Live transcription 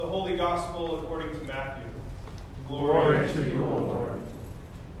Holy Gospel according to Matthew. Glory to you, O Lord.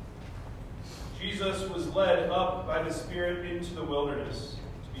 Jesus was led up by the Spirit into the wilderness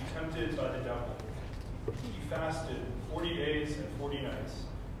to be tempted by the devil. He fasted 40 days and 40 nights,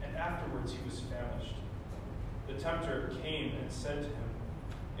 and afterwards he was famished. The tempter came and said to him,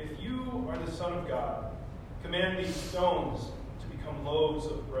 "If you are the Son of God, command these stones to become loaves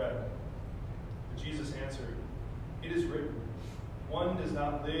of bread." But Jesus answered, "It is written, one does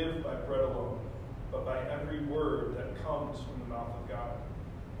not live by bread alone, but by every word that comes from the mouth of God."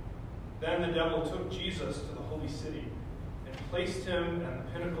 Then the devil took Jesus to the holy city and placed him at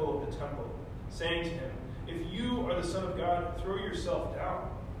the pinnacle of the temple, saying to him, "If you are the Son of God, throw yourself down,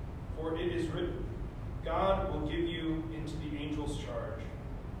 for it is written, God will give you into the angels' charge,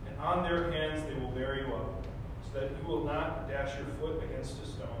 and on their hands they will bear you up, so that you will not dash your foot against a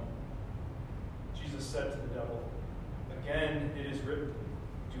stone." Jesus said to the devil, "Again it is written,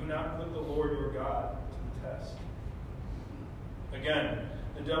 do not put the Lord your God to the test." Again,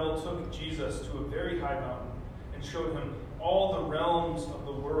 the devil took Jesus to a very high mountain and showed him all the realms of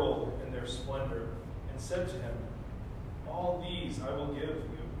the world and their splendor, and said to him, "All these I will give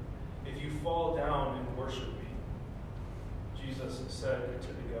you, if you fall down and worship me." Jesus said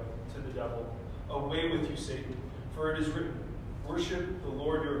to the devil, "Away with you, Satan, for it is written, worship the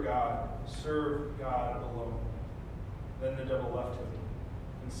Lord your God, serve God alone." Then the devil left him,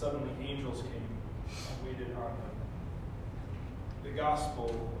 and suddenly angels came and waited on him. The Gospel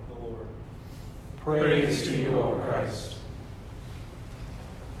of the Lord. Praise to you, O Christ.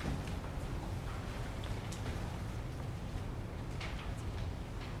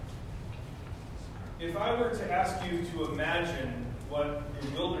 If I were to ask you to imagine what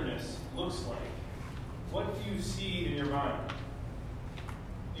your wilderness looks like, what do you see in your mind?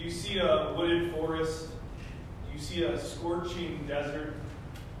 Do you see a wooded forest? Do you see a scorching desert?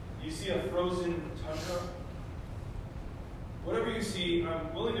 Do you see a frozen tundra? Whatever you see,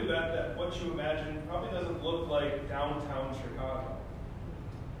 I'm willing to bet that what you imagine probably doesn't look like downtown Chicago.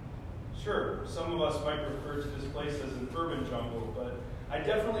 Sure, some of us might refer to this place as an urban jungle, but I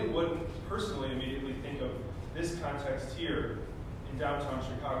definitely wouldn't personally immediately think of this context here in downtown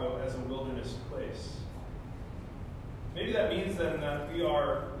Chicago as a wilderness place. Maybe that means then that we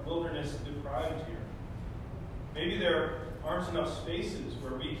are wilderness deprived here. Maybe there aren't enough spaces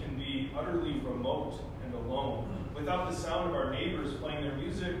where we can be utterly remote and alone, without the sound of our neighbors playing their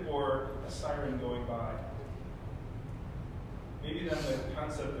music or a siren going by. Maybe then the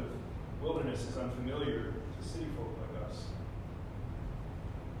concept of wilderness is unfamiliar to city folk like us.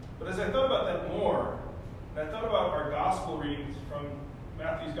 But as I thought about that more, and I thought about our gospel readings from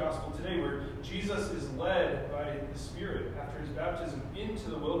Matthew's gospel today, where Jesus is led by the Spirit after his baptism into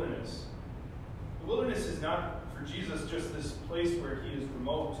the wilderness. The wilderness is not for Jesus just this place where he is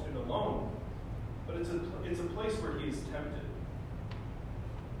remote and alone, but it's a place where he is tempted.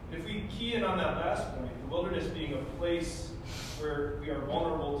 And if we key in on that last point, the wilderness being a place where we are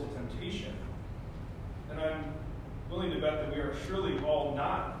vulnerable to temptation, then I'm willing to bet that we are surely all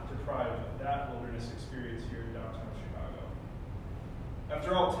not deprived of that wilderness experience here in downtown Chicago.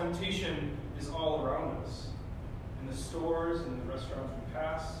 After all, temptation is all around us. In the stores, in the restaurants we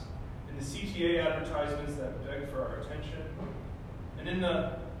pass, in the CTA advertisements that beg for our attention, and in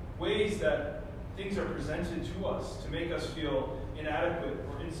the ways that things are presented to us to make us feel inadequate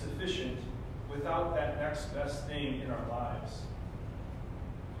or insufficient without that next best thing in our lives.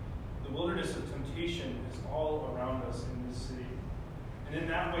 The wilderness of temptation is all around us in this city. And in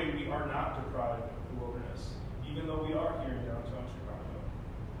that way, we are not deprived of the wilderness, even though we are here in downtown Chicago.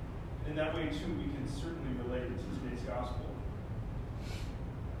 And in that way, too, we can certainly relate to today's gospel.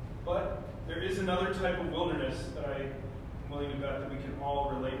 But there is another type of wilderness that I am willing to bet that we can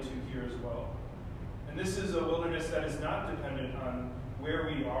all relate to here as well. And this is a wilderness that is not dependent on where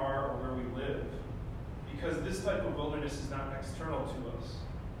we are or where we live, because this type of wilderness is not external to us,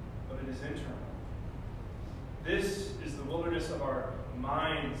 but it is internal. This is the wilderness of our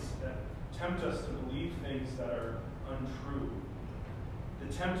minds that tempt us to believe things that are untrue.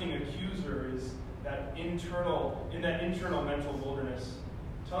 The tempting accuser is in that internal mental wilderness,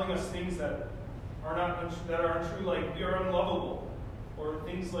 telling us things that are untrue, like we are unlovable, or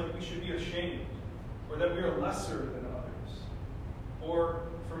things like we should be ashamed, or that we are lesser than others. Or,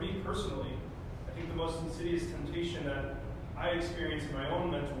 for me personally, I think the most insidious temptation that I experience in my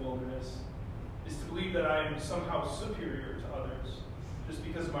own mental wilderness is to believe that I am somehow superior to others just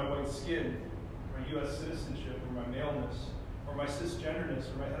because of my white skin, or my U.S. citizenship, or my maleness, or my cisgenderness,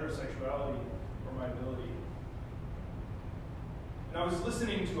 or my heterosexuality, or my ability. And I was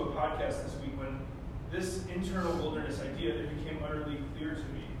listening to a podcast this week when this internal wilderness idea, it became utterly clear to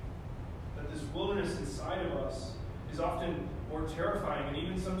me. is often more terrifying and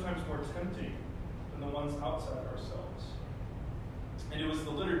even sometimes more tempting than the ones outside ourselves. And it was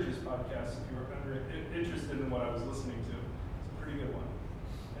the Liturgist podcast, if you were interested in what I was listening to. It's a pretty good one.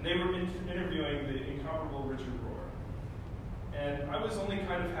 And they were interviewing the incomparable Richard Rohr. And I was only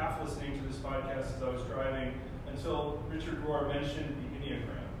kind of half listening to this podcast as I was driving until Richard Rohr mentioned the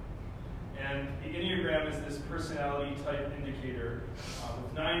Enneagram. And the Enneagram is this personality type indicator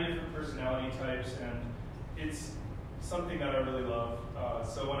with 9 different personality types, and it's something that I really love.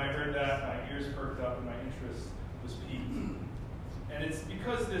 So when I heard that, my ears perked up and my interest was piqued. And it's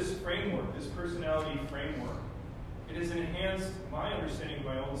because this framework, this personality framework, it has enhanced my understanding of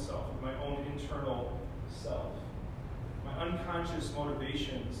my own self, of my own internal self, my unconscious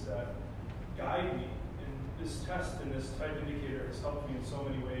motivations that guide me. And this test and this type indicator has helped me in so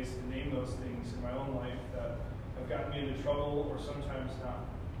many ways to name those things in my own life that have gotten me into trouble or sometimes not.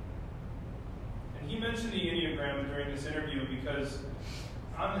 And he mentioned the Enneagram during this interview because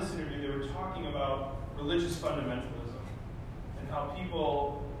on this interview they were talking about religious fundamentalism and how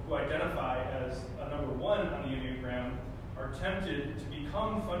people who identify as a number 1 on the Enneagram are tempted to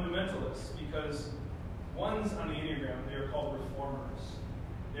become fundamentalists because ones on the Enneagram, they are called reformers.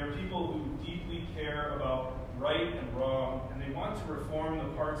 They are people who deeply care about right and wrong, and they want to reform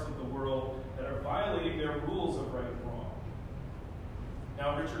the parts of the world that are violating their rules of right and wrong.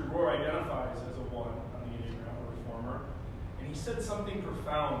 Now, Richard Rohr identifies as a 1 on the Enneagram, a reformer, and he said something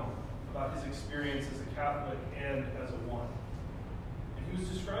profound about his experience as a Catholic and as a 1. And he was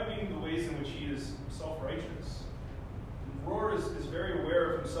describing the ways in which he is self-righteous. Rohr is very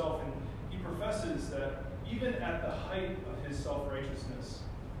aware of himself, and he professes that even at the height of his self-righteousness,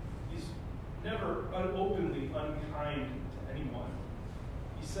 he's never openly unkind to anyone.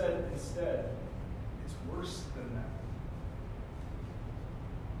 He said instead, it's worse than that.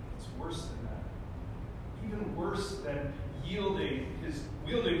 It's worse than that. Even worse than wielding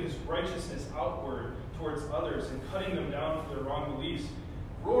his righteousness outward towards others and cutting them down for their wrong beliefs.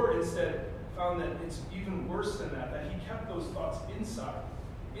 Rohr instead found that it's even worse than that he kept those thoughts inside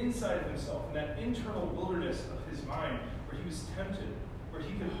of himself, in that internal wilderness of his mind, where he was tempted, where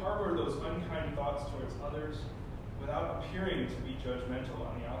he could harbor those unkind thoughts towards others without appearing to be judgmental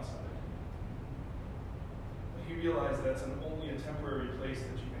on the outside. But he realized that's only a temporary place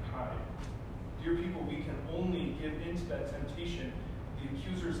that you can hide. Dear people, we can only give into that temptation, the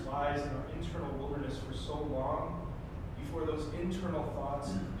accuser's lies in our internal wilderness for so long before those internal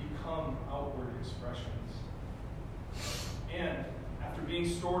thoughts become outward expressions. And after being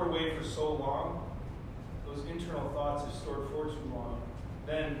stored away for so long, those internal thoughts, if stored for too long,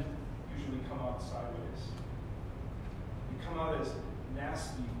 then usually come out sideways. They come out as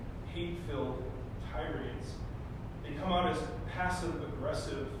nasty, hate-filled tirades. They come out as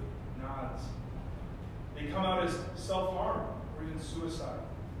passive-aggressive nods. They come out as self-harm or even suicide.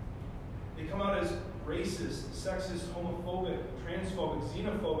 They come out as racist, sexist, homophobic, transphobic,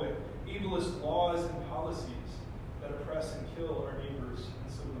 xenophobic, ableist laws and policies that oppress and kill our neighbors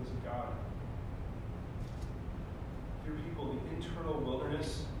and siblings of God. Dear people, the internal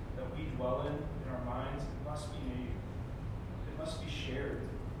wilderness that we dwell in our minds, it must be named. It must be shared.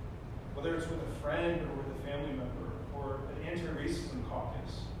 Whether it's with a friend or with a family member, or an anti-racism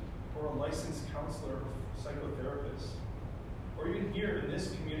caucus, or a licensed counselor or psychotherapist, or even here in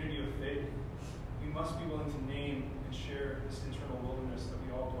this community of faith, we must be willing to name and share this internal wilderness that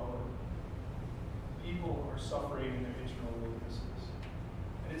we all dwell in. People are suffering in their internal wildernesses.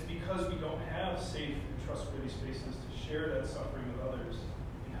 And it's because we don't have safe and trustworthy spaces to share that suffering with others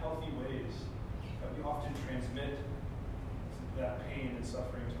in healthy ways that we often transmit that pain and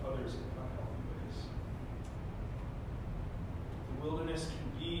suffering to others in unhealthy ways. The wilderness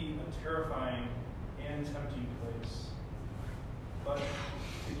can be a terrifying and tempting place. But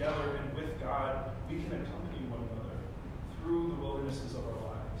together and with God, we can accompany one another through the wildernesses of our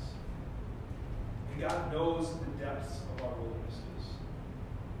lives. And God knows the depths of our wildernesses.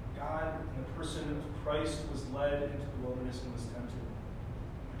 God, in the person of Christ, was led into the wilderness and was tempted.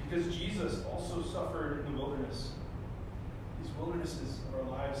 Because Jesus also suffered in the wilderness, these wildernesses of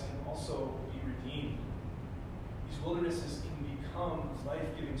our lives can also be redeemed. These wildernesses can become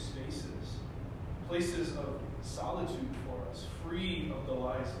life-giving spaces, places of solitude for us, free of the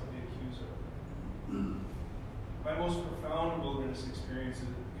lies of the accuser. My most profound wilderness experience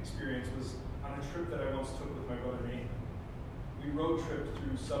was on a trip that I once took with my brother Nathan. We road tripped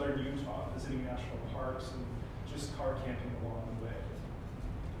through southern Utah, visiting national parks and just car camping along the way.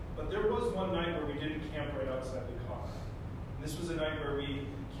 But there was one night where we didn't camp right outside the car. And this was a night where we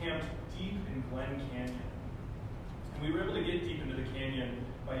camped deep in Glen Canyon. And we were able to get deep into the canyon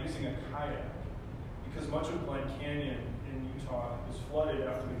by using a kayak. because much of Glen Canyon in Utah was flooded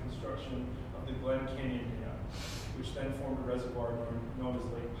after the construction of the Glen Canyon Dam, which then formed a reservoir known as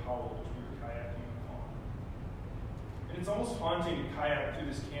Lake Powell, which we were kayaking upon. And it's almost haunting to kayak through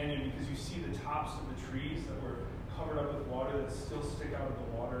this canyon because you see the tops of the trees that were covered up with water that still stick out of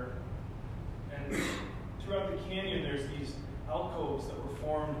the water. And throughout the canyon, there's these alcoves that were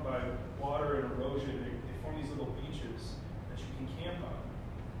formed by water and erosion. They form these little beaches that you can camp on,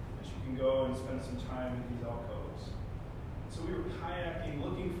 that you can go and spend some time in these alcoves. So we were kayaking,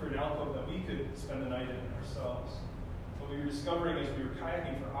 looking for an alcove that we could spend the night in ourselves. What we were discovering as we were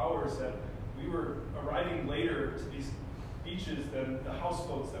kayaking for hours that we were arriving later to these beaches than the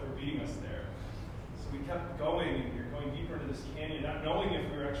houseboats that were meeting us there. So we kept going, and we were going deeper into this canyon, not knowing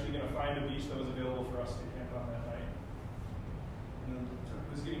if we were actually going to find a beach that was available for us to camp on that night. And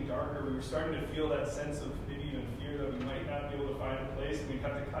it was getting darker. We were starting to feel that sense of maybe even fear that we might not be able to find a place, and we'd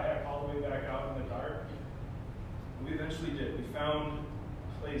have to kayak all the way back out in the dark. We eventually did. We found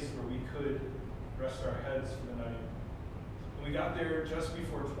a place where we could rest our heads for the night. And we got there just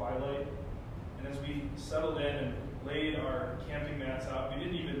before twilight, and as we settled in and laid our camping mats out, we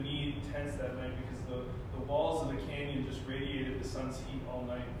didn't even need tents that night because the walls of the canyon just radiated the sun's heat all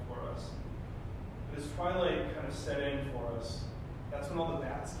night for us. But as twilight kind of set in for us, that's when all the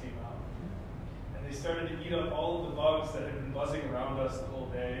bats came out. And they started to eat up all of the bugs that had been buzzing around us the whole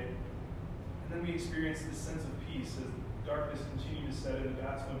day. And then we experienced this sense of peace as darkness continued to set in. The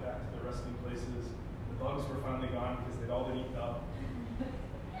bats went back to their resting places. The bugs were finally gone because they'd all been eaten up.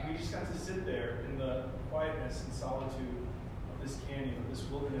 And we just got to sit there in the quietness and solitude of this canyon, of this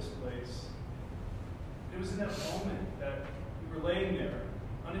wilderness place. It was in that moment that we were laying there,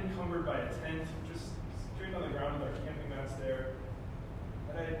 unencumbered by a tent, just straight on the ground with our camping mats there,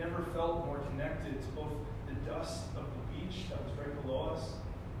 that I had never felt more connected to both the dust of the beach that was right below us,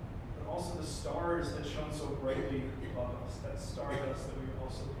 but also the stars that shone so brightly above us, that stardust that we were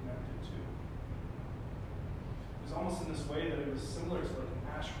also connected to. It was almost in this way that it was similar to like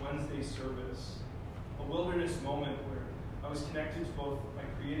an Ash Wednesday service, a wilderness moment where I was connected to both my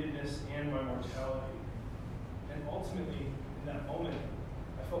createdness and my mortality. And ultimately, in that moment,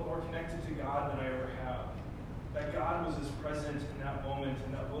 I felt more connected to God than I ever have. That God was as present in that moment,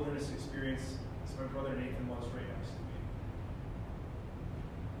 in that wilderness experience, as my brother Nathan was right next to me.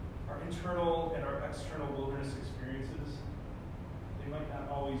 Our internal and our external wilderness experiences, they might not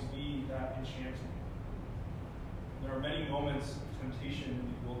always be that enchanting. There are many moments of temptation in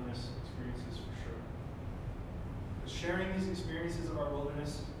these wilderness experiences for sure. But sharing these experiences of our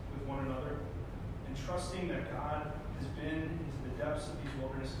wilderness with one another and trusting that God has been into the depths of these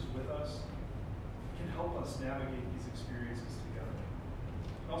wildernesses with us can help us navigate these experiences together.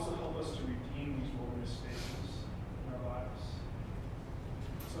 It can also help us to redeem these wilderness spaces in our lives.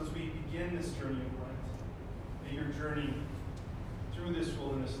 So as we begin this journey of Lent, may your journey through this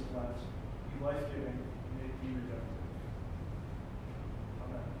wilderness of Lent be life-giving and may it be redemptive.